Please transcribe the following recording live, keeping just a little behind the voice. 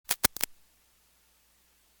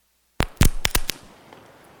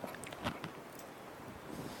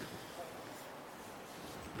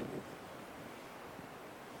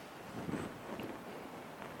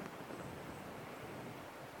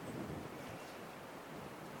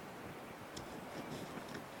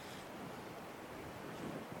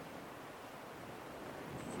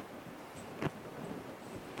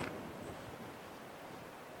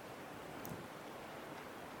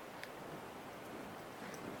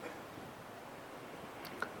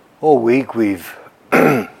All week we've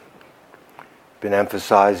been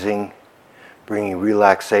emphasizing bringing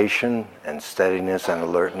relaxation and steadiness and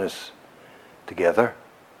alertness together.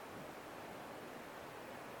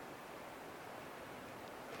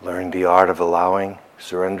 Learning the art of allowing,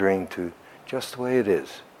 surrendering to just the way it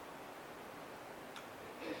is.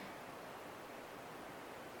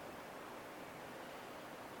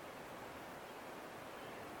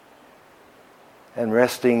 And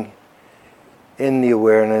resting in the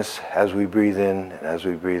awareness as we breathe in and as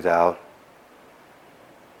we breathe out.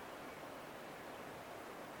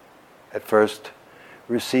 At first,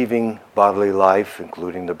 receiving bodily life,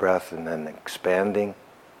 including the breath, and then expanding.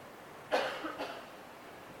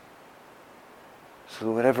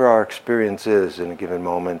 So whatever our experience is in a given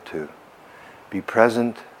moment, to be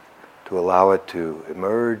present, to allow it to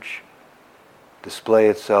emerge, display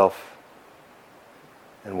itself,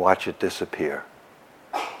 and watch it disappear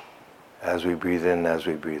as we breathe in, as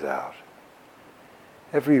we breathe out.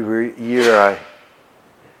 Every year I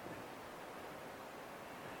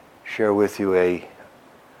share with you a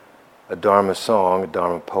Dharma song, a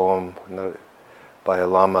Dharma poem by a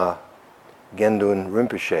Lama Gendun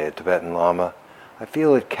Rinpoche, a Tibetan Lama. I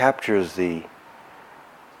feel it captures the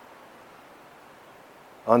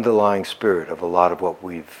underlying spirit of a lot of what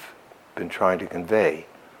we've been trying to convey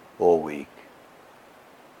all week.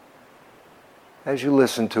 As you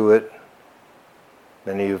listen to it,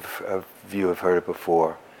 many of you have heard it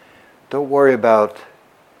before. Don't worry about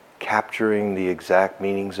capturing the exact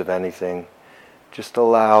meanings of anything. Just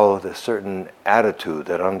allow the certain attitude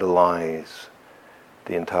that underlies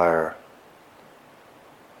the entire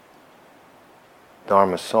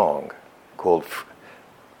Dharma song, called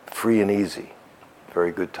Free and Easy.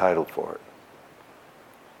 Very good title for it.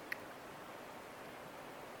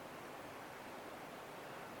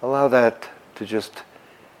 Allow that to just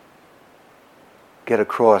get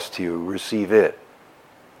across to you, receive it.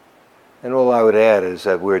 And all I would add is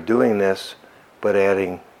that we're doing this, but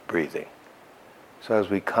adding breathing. So as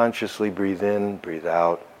we consciously breathe in, breathe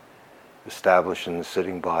out, establish in the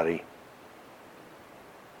sitting body,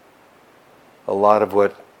 a lot of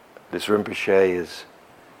what this Rinpoche is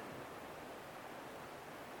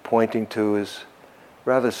pointing to is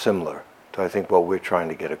rather similar to, I think, what we're trying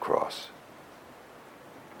to get across.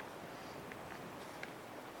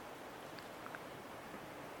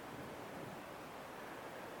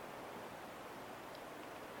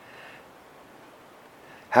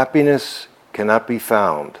 Happiness cannot be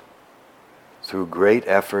found through great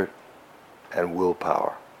effort and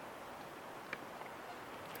willpower,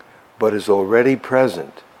 but is already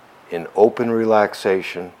present in open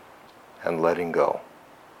relaxation and letting go.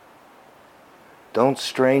 Don't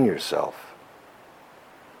strain yourself.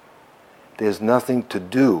 There's nothing to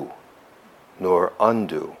do nor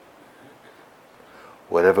undo.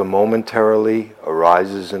 Whatever momentarily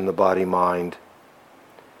arises in the body-mind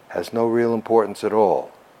has no real importance at all,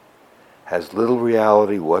 has little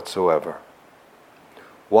reality whatsoever.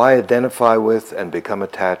 Why identify with and become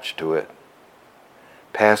attached to it,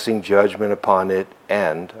 passing judgment upon it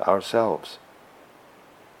and ourselves?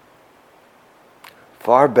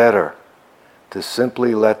 Far better to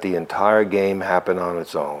simply let the entire game happen on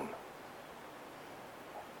its own,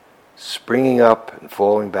 springing up and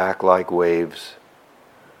falling back like waves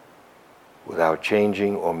without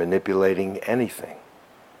changing or manipulating anything.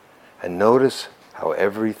 And notice how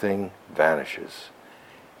everything vanishes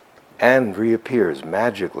and reappears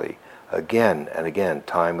magically again and again,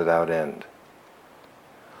 time without end.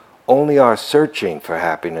 Only our searching for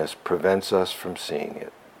happiness prevents us from seeing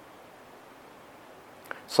it.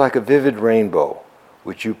 It's like a vivid rainbow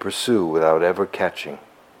which you pursue without ever catching,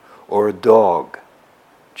 or a dog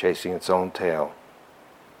chasing its own tail.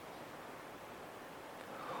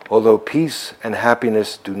 Although peace and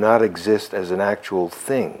happiness do not exist as an actual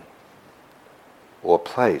thing or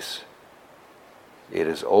place, it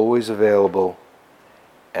is always available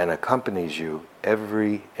and accompanies you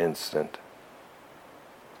every instant.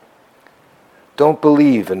 Don't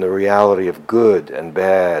believe in the reality of good and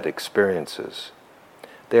bad experiences.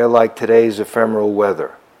 They are like today's ephemeral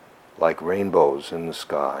weather, like rainbows in the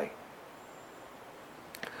sky.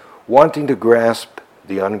 Wanting to grasp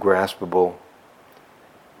the ungraspable,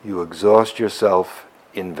 you exhaust yourself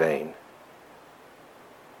in vain.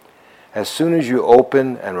 As soon as you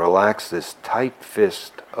open and relax this tight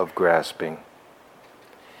fist of grasping,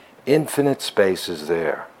 infinite space is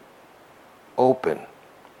there, open,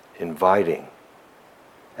 inviting,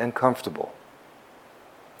 and comfortable.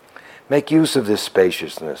 Make use of this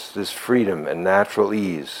spaciousness, this freedom and natural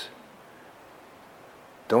ease.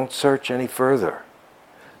 Don't search any further.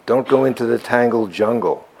 Don't go into the tangled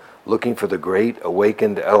jungle looking for the great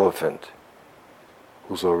awakened elephant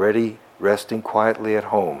who's already resting quietly at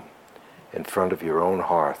home in front of your own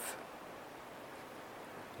hearth.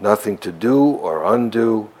 Nothing to do or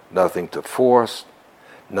undo, nothing to force,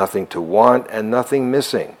 nothing to want, and nothing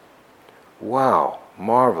missing. Wow,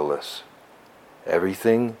 marvelous.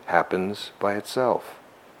 Everything happens by itself.